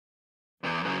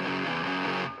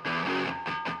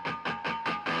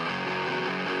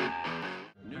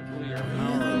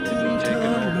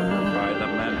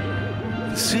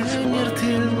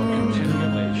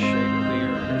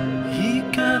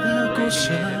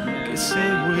se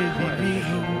vuelve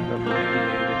vivo.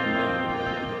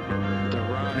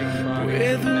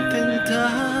 Puedo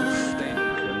intentar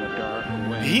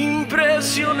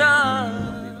impresionar.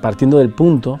 Partiendo del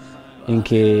punto en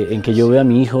que yo veo a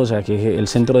mi hijo, o sea, que es el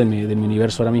centro de mi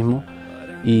universo ahora mismo,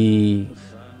 y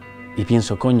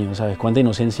pienso, coño, ¿sabes? Cuánta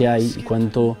inocencia hay y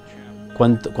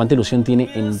cuánta ilusión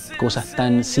tiene en cosas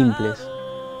tan simples.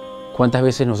 Cuántas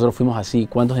veces nosotros fuimos así,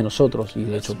 cuántos de nosotros, y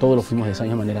de hecho todos lo fuimos de esa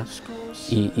misma manera,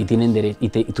 y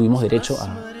tuvimos derecho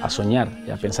a soñar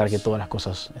y a pensar que todas las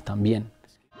cosas están bien.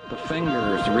 The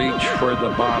fingers reach for the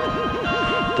bottle,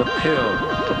 the pill,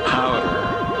 the powder.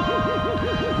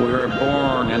 We are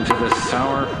born into this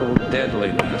sorrowful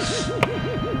deadliness.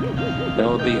 There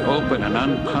will be open and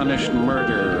unpunished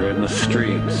murder in the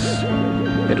streets.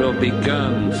 It will be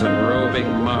guns and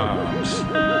roving mobs.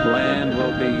 Land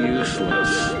will be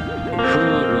useless.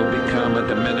 Food will become a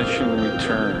diminishing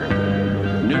return.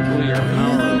 Nuclear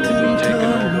power will be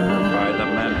taken over by the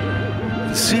many.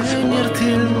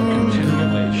 Enseñarte el mundo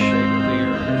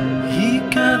y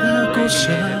cada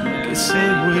cosa que se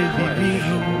vuelve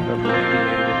vivo.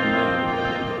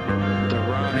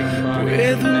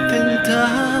 Puedo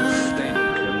intentar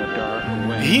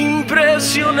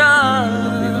impresionar,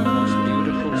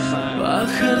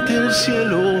 bajarte al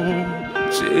cielo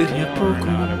sería poco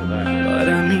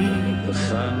para mí.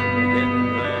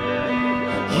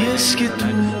 Y es que tú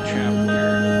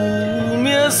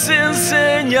me has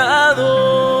enseñado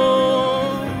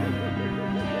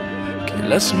que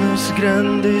las más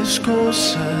grandes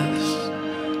cosas,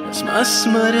 las más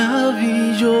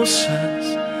maravillosas,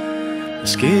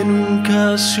 las que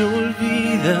nunca se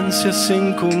olvidan, se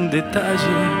hacen con detalles.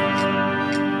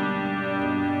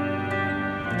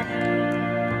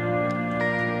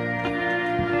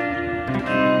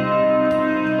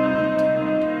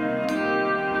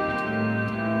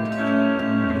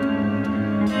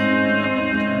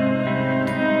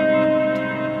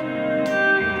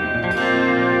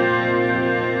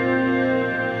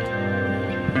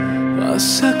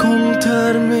 Vas a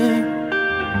contarme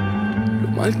lo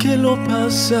mal que lo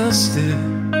pasaste.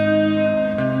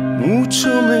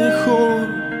 Mucho mejor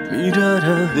mirar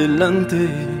adelante.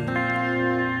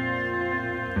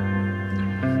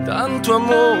 Tanto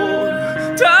amor,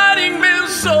 tan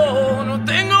inmenso, no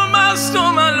tengo más,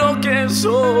 toma lo que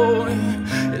soy.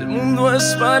 El mundo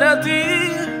es para ti,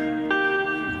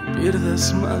 no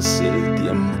pierdas más el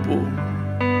tiempo.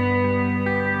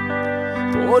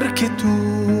 Porque tú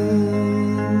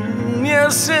me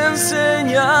has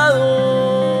enseñado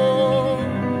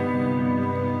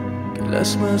que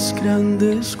las más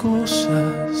grandes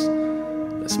cosas,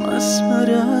 las más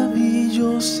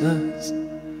maravillosas,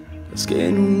 las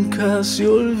que nunca se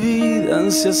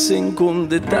olvidan, se hacen con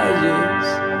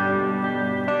detalles.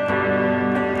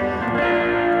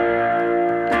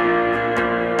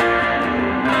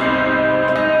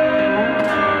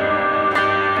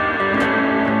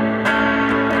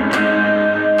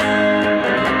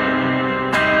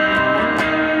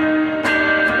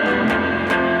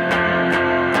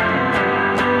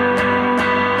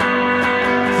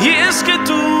 Y es que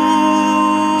tú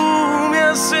me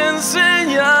has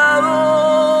enseñado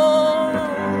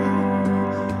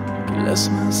que las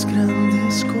más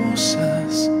grandes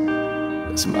cosas,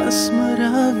 las más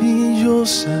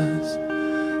maravillosas,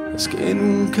 las que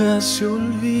nunca se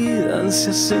olvidan,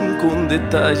 se hacen con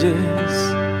detalles.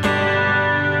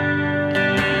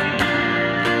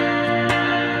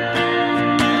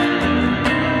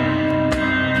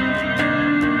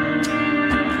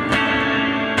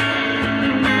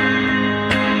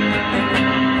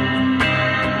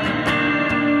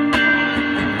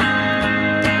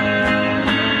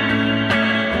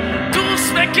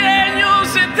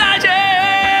 Pequeños detalles.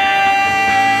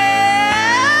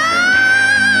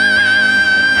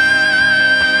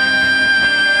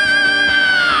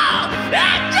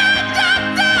 ¡Ah!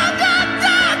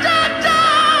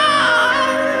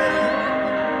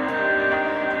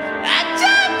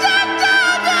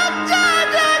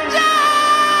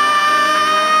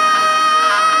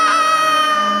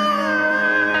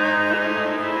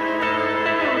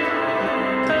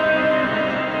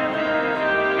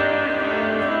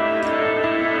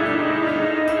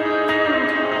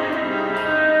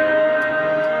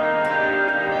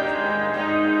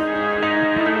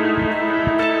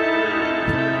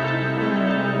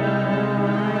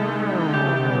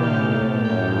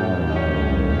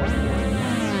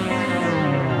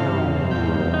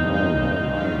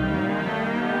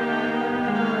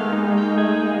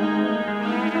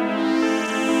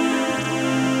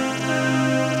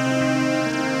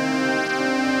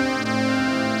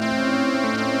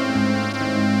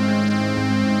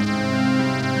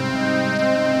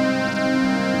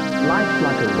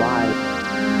 like a ride.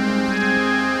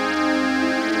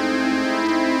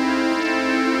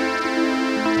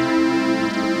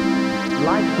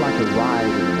 Life's like a ride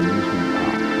in an amusement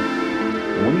park.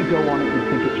 And when you go on it, you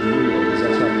think it's real, because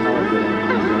that's how powerful our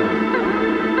minds are.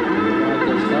 And the ride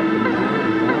goes up and down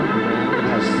and round and round. It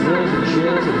has thrills and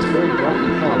chills, and it's very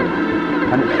brightly colored.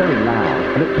 And it's very loud,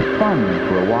 and it's fun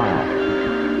for a while.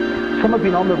 Some have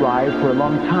been on the ride for a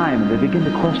long time, and they begin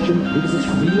to question, is this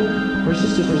real or is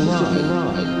this just a ride?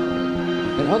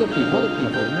 And other people may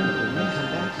come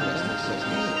back to us and say,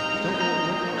 hey,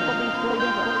 don't slow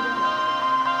down.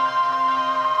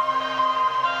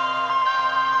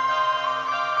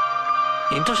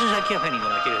 ¿Y entonces a qué has venido,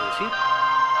 me quieres decir?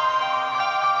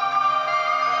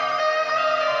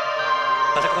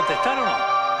 ¿Vas a contestar o no?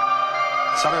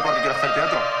 ¿Sabe por qué quiero hacer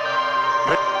teatro?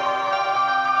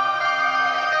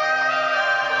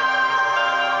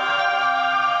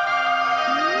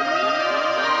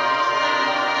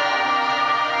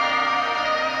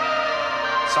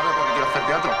 ¿Sabe por qué quiero hacer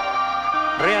teatro?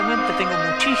 Realmente tengo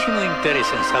muchísimo interés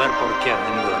en saber por qué has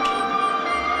venido aquí.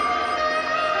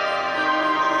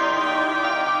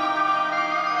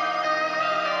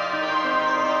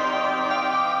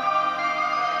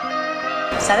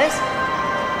 ¿Sabes?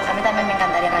 A mí también me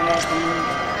encantaría cambiar este mundo.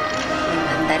 Me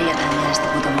encantaría cambiar este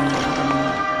puto mundo.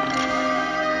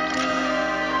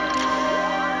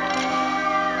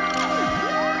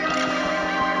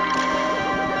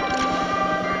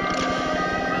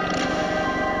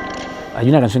 Hay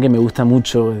una canción que me gusta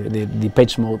mucho de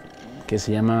Detalles que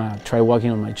se llama Try Walking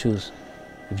on My Shoes.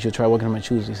 If you try walking on my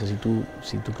shoes, dice, si tú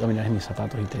caminaras en mis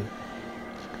zapatos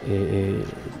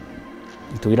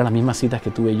y tuvieras las mismas citas que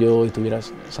tuve yo y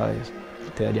tuvieras, ¿sabes?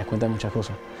 Te darías cuenta de muchas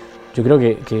cosas. Yo creo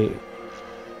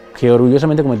que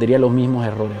orgullosamente cometería los mismos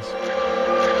errores.